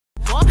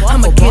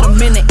I'ma get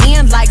them in the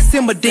end like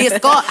Simba did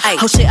Scar.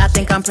 Oh shit, I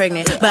think I'm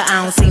pregnant, but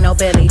I don't see no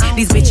belly.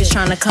 These bitches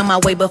tryna come my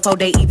way before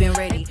they even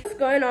ready. What's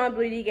going on,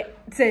 Booty Gang?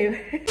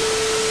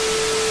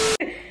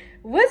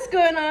 What's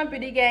going on,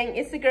 Booty Gang?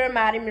 It's the girl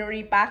Maddie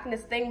Marie back in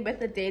this thing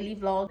with a daily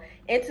vlog.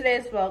 In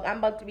today's vlog, I'm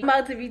about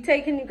to be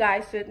taking you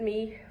guys with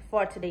me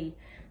for today.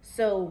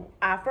 So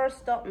our first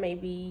stop may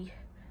be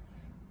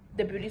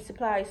the beauty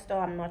supply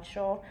store, I'm not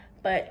sure,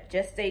 but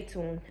just stay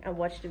tuned and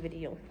watch the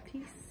video.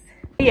 Peace.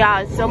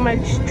 Yeah, so much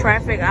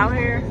traffic out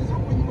here,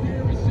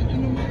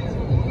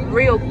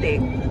 real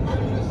thick.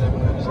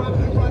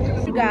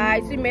 You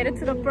guys, we made it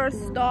to the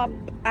first stop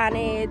and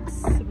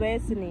it's,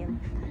 where's the name?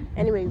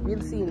 Anyway,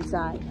 we'll see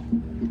inside.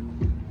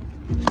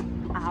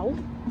 Ow.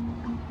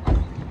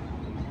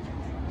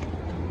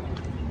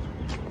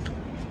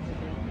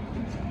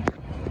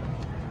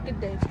 Good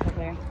day.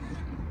 Okay.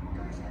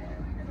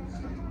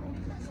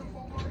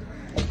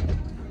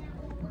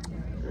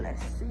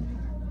 Let's see.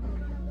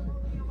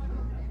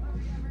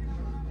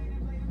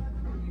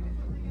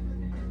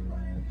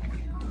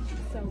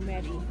 So,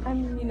 Maddie,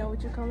 you know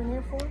what you're coming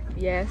here for?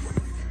 Yes.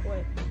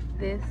 What?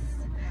 This.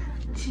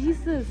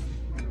 Jesus.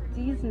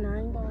 These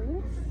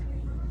 $9.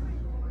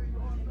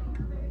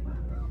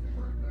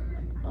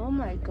 Oh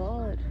my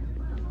God.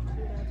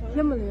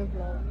 Himalaya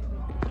vlog.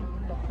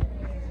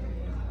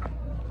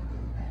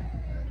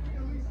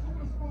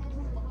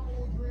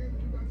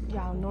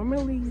 Y'all,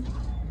 normally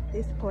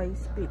this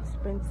place be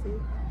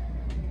expensive.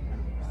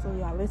 So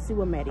y'all, let's see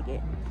what Maddie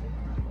get.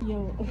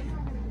 Yo,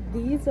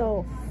 these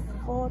are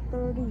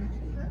 $4.30.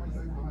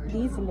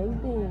 These little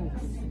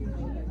things.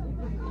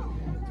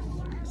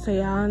 So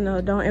y'all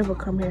know, don't ever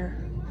come here.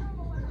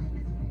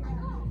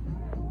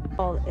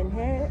 Oh, and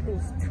here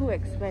is too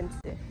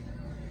expensive.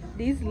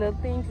 These little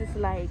things is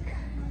like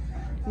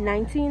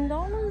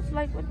 $19.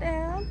 Like, what the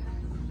hell?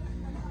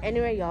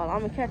 Anyway, y'all,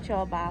 I'm gonna catch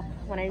y'all back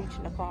when I reach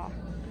in the car.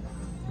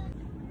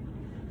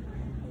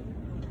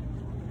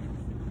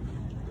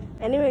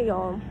 Anyway,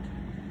 y'all,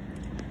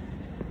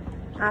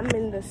 I'm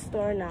in the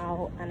store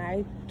now and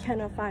I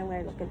cannot find what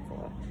I'm looking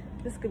for.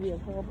 This could be a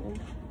problem.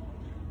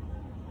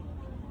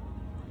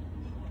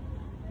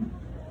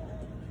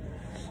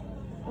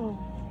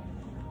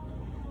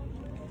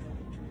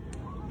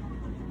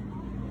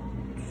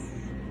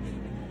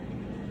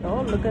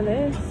 Oh, look at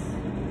this.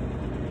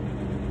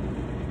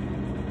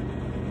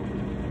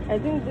 I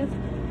think this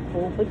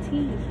boba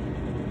tea.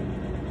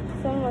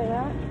 Something like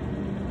that.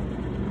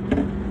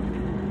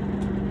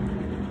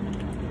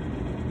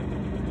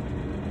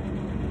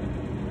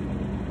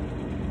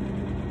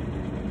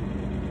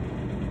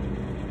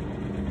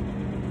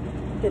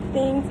 The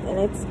things, and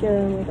it's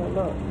scaring me to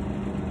look.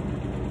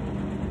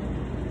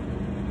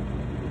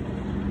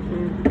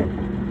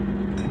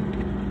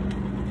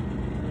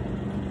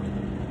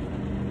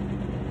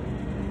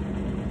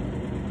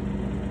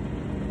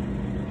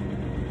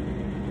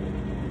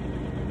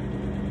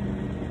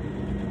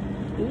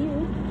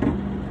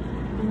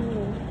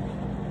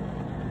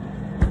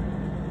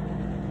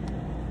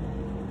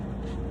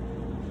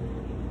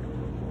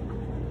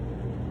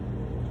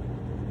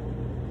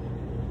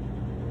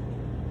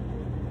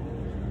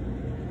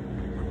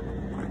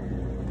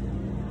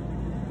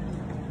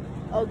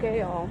 Okay,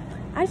 y'all,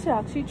 I should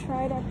actually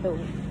try that though.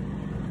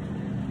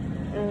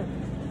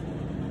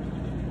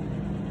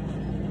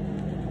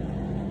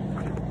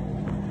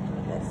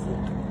 Let's see.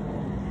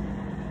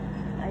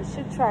 I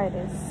should try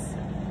this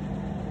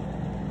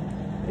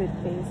with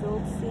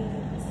basil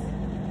seeds.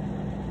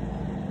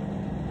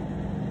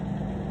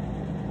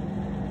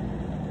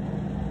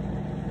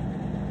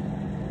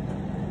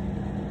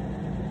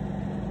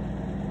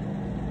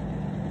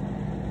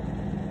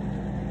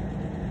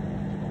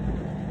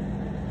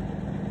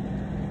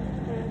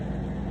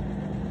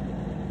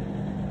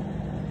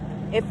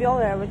 If y'all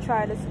ever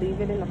try this, leave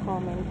it in the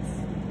comments.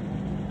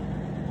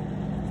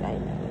 I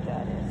never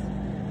got this.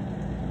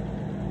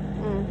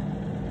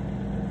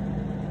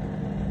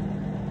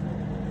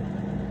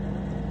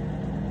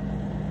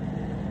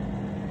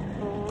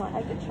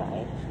 I could try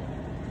it.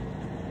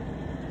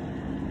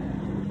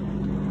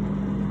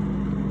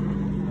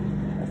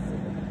 Let's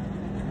see.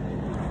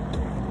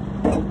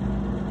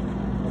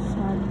 Let's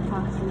try the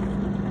parsley.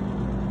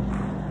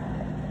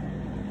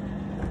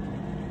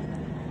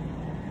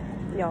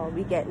 Y'all,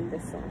 we getting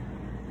this one.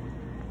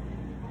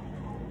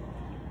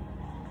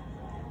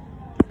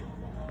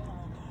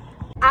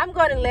 I'm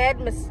gonna let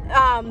Miss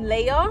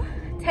Leia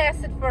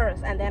test it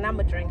first, and then I'm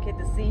gonna drink it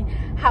to see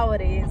how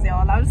it is,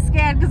 y'all. I'm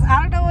scared because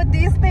I don't know what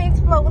these things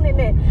floating in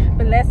it,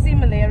 but let's see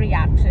Malaya's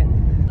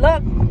reaction.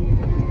 Look.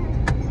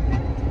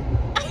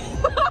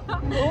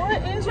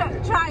 What is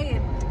it? Try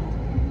it.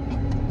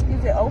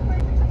 Is it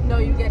open? No,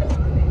 you get it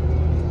open.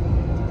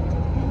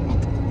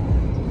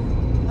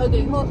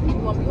 Okay, hold. You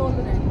want me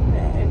holding it?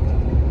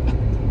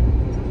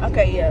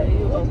 Okay, yeah,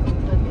 you open it.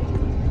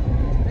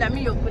 Okay. Let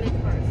me open it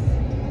first.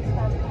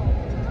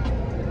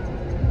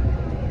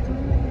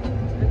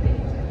 Okay.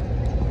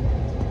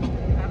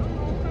 I don't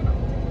know.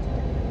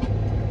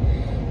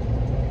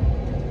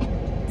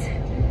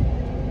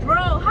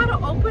 Bro, how to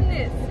open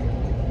this?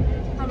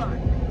 Hold on.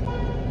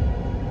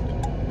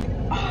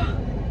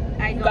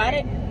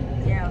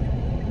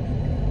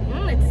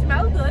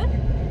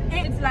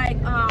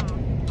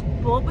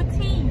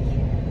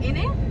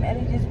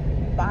 Maddie just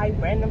buy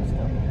random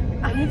stuff.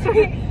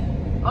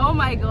 Oh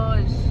my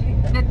gosh.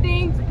 The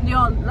things,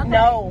 yo, look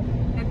No.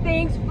 at it. The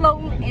things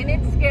floating and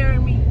it's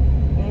scaring me.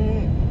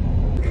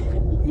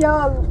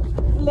 Yo,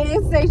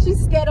 Liz say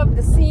she's scared of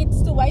the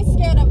seeds too. I'm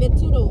scared of it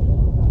too though.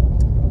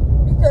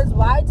 Because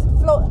why it's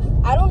float?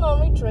 I don't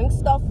normally drink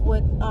stuff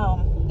with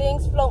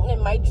things floating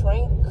in my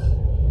drink.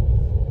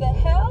 The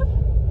hell?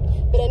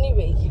 But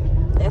anyway,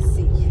 let's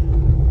see.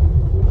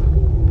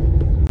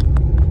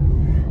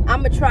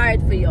 I'ma try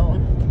it for y'all.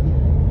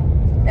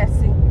 Let's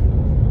see.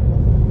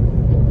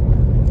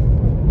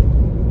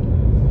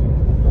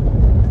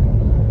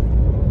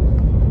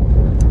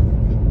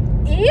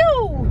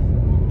 Ew!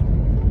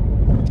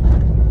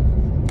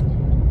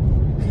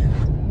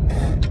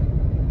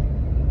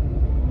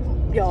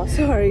 Y'all,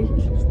 sorry.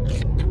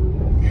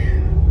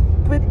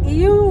 But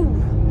ew!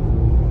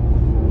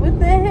 What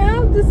the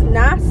hell? This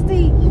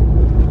nasty.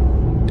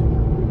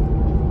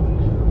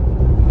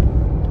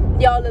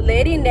 Y'all, the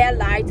lady in there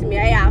lied to me.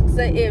 I asked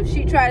her if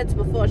she tried it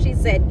before. She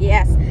said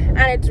yes, and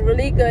it's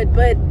really good.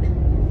 But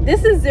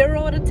this is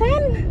 0 out of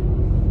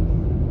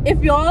 10.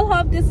 If y'all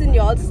have this in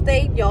y'all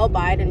state, y'all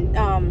buy it and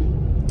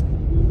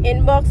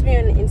inbox me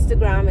on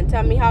Instagram and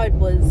tell me how it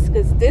was,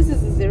 because this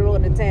is a 0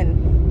 out of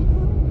 10.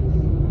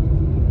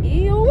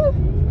 Ew.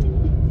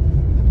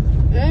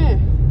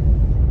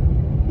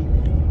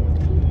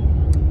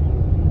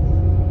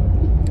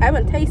 I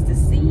haven't tasted the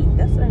seed.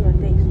 That's what I'm gonna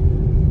taste.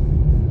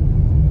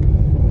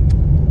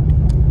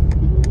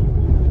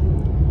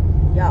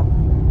 Yeah.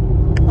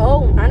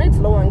 Oh, and it's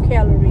low on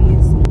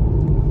calories.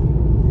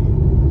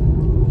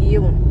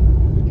 Ew.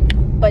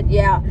 But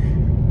yeah,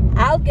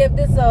 I'll give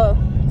this a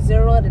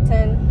 0 out of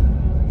 10.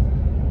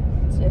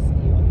 It's just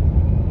ew.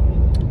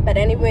 But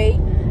anyway,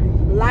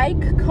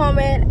 like,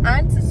 comment,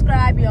 and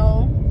subscribe,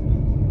 y'all.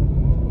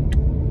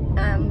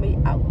 And we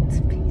out.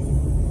 Peace.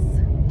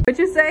 What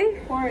you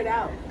say? Pour it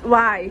out.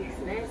 Why? It's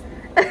nasty.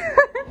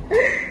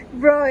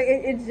 Bro,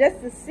 it's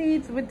just the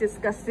seeds with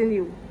disgusting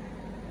you.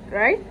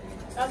 Right?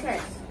 Okay.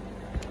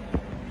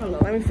 Hold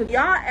on, let me see.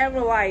 Y'all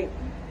ever like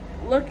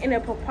look in a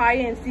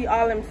papaya and see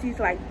all them seeds?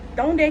 Like,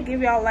 don't they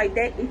give y'all like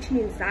that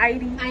itchy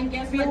anxiety And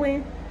guess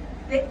feeling?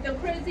 what? The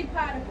crazy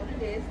part of what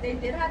it is, they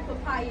did have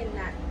papaya in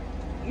that.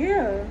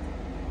 Yeah.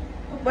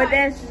 But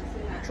that's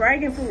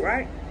dragon fruit,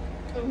 right?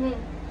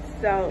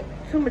 So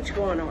too much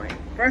going on,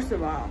 first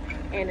of all,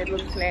 and it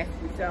looks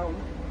nasty. So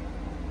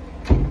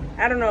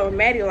I don't know if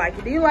Maddie like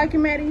it. Do you like it,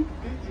 Maddie?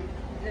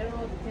 0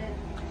 out of 10.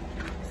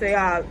 So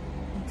y'all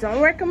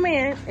don't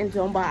recommend and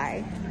don't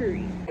buy.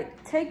 Period.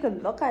 Take a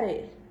look at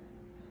it.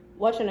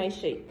 Watch a nice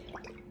shake.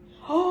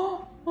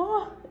 Oh,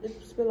 it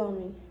spilled on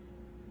me.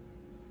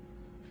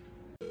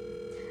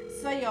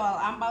 So y'all,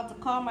 I'm about to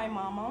call my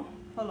mama.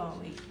 Hold on,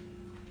 wait.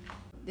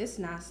 This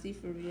nasty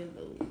for real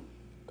though.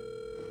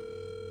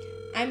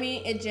 I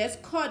mean, it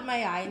just caught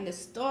my eye in the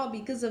store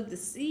because of the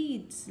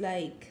seeds.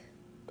 Like,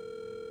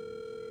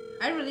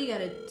 I really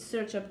gotta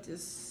search up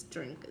this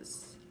drink.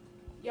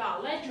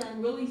 Y'all, that drink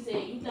really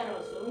said you thought I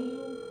was feeling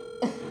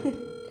you.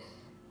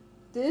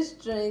 This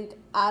drink,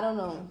 I don't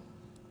know.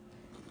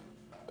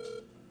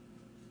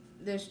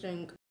 This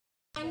drink.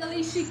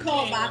 Finally, she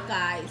called back,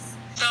 guys.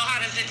 So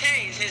how does it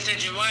taste? Is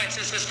it what? Is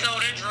it a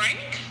soda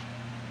drink?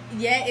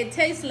 Yeah, it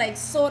tastes like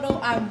soda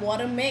and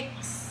water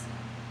mix.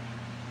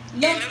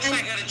 Look, It looks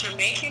like a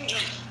Jamaican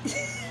drink.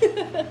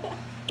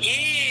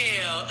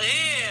 Ew.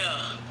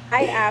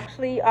 I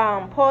actually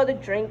poured the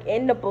drink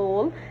in the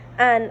bowl,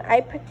 and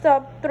I picked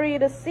up 3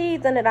 of the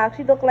seeds, and it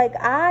actually looked like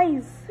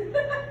eyes.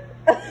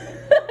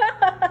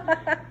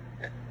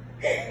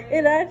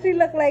 It actually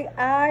looked like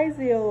eyes,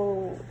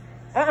 yo.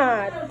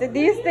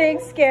 These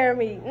things scare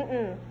me.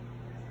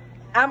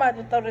 I'm about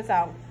to throw this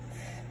out.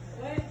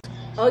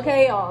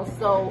 Okay, y'all.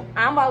 So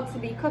I'm about to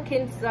be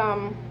cooking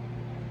some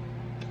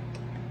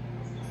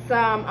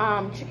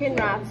chicken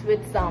wraps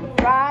with some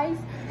fries,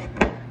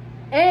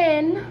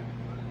 and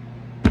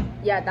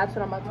yeah, that's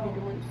what I'm about to be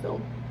doing.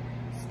 So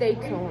stay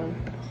tuned.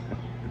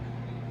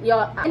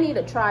 Y'all, I need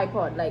a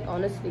tripod, like,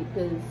 honestly,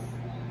 because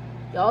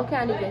y'all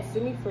can't even see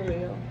me for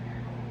real.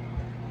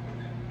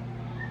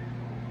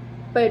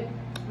 But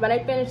when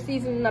I finish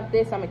seasoning up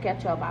this, I'm gonna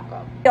catch y'all back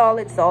up. Y'all,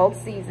 it's all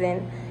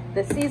seasoned.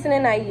 The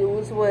seasoning I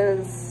used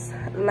was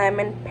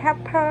lemon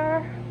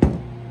pepper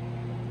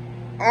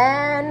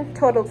and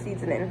total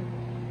seasoning.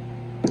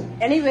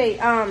 Anyway,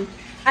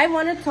 I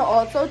wanted to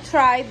also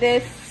try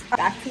this.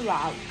 That's too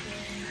loud.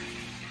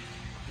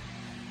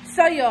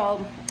 So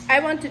y'all, I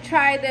want to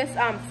try this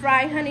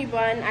fried honey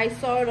bun. I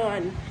saw it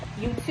on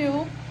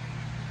YouTube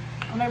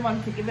and I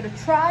wanted to give it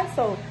a try.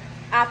 So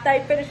after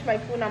I finish my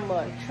food, I'm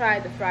gonna try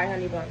the fried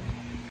honey bun.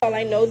 All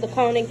I know, the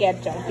corn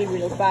get jumpy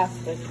real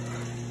fast. But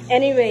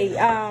anyway,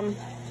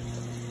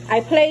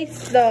 I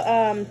placed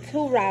the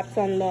 2 wraps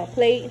on the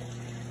plate,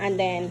 and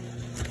then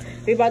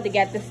we're about to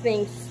get this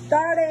thing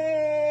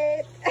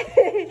started.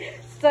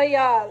 So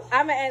y'all,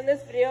 I'm gonna end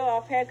this video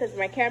off here because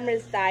my camera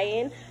is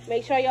dying.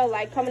 Make sure y'all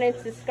like, comment,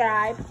 and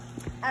subscribe,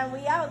 and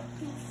we out.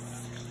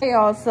 Peace. Hey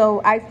y'all,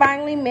 so I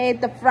finally made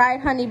the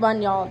fried honey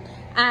bun, y'all,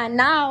 and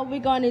now we're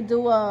gonna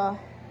do a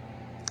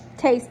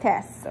taste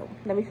test. So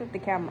let me flip the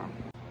camera.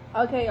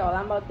 Okay, y'all,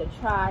 I'm about to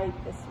try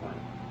this one.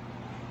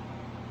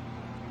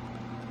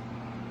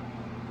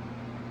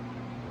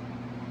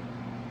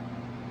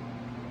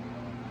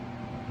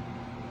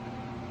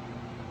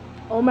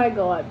 Oh my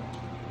god.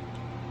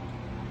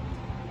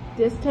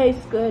 This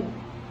tastes good.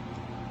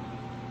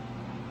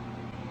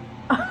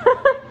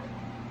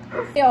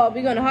 Y'all,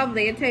 we're gonna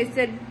hopefully it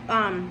tasted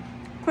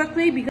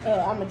quickly because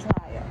I'm gonna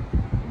try it.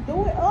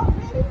 Do it up,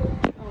 baby.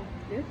 Oh,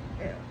 this?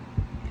 Yeah.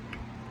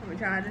 I'm gonna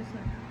try this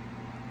one.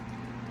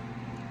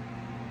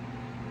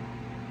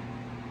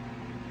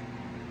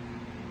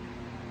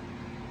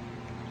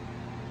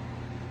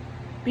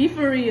 Be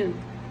for real.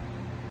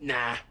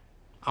 Nah,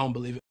 I don't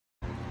believe it.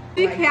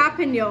 She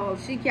capping, y'all.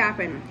 She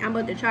capping. I'm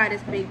about to try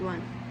this big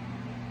one.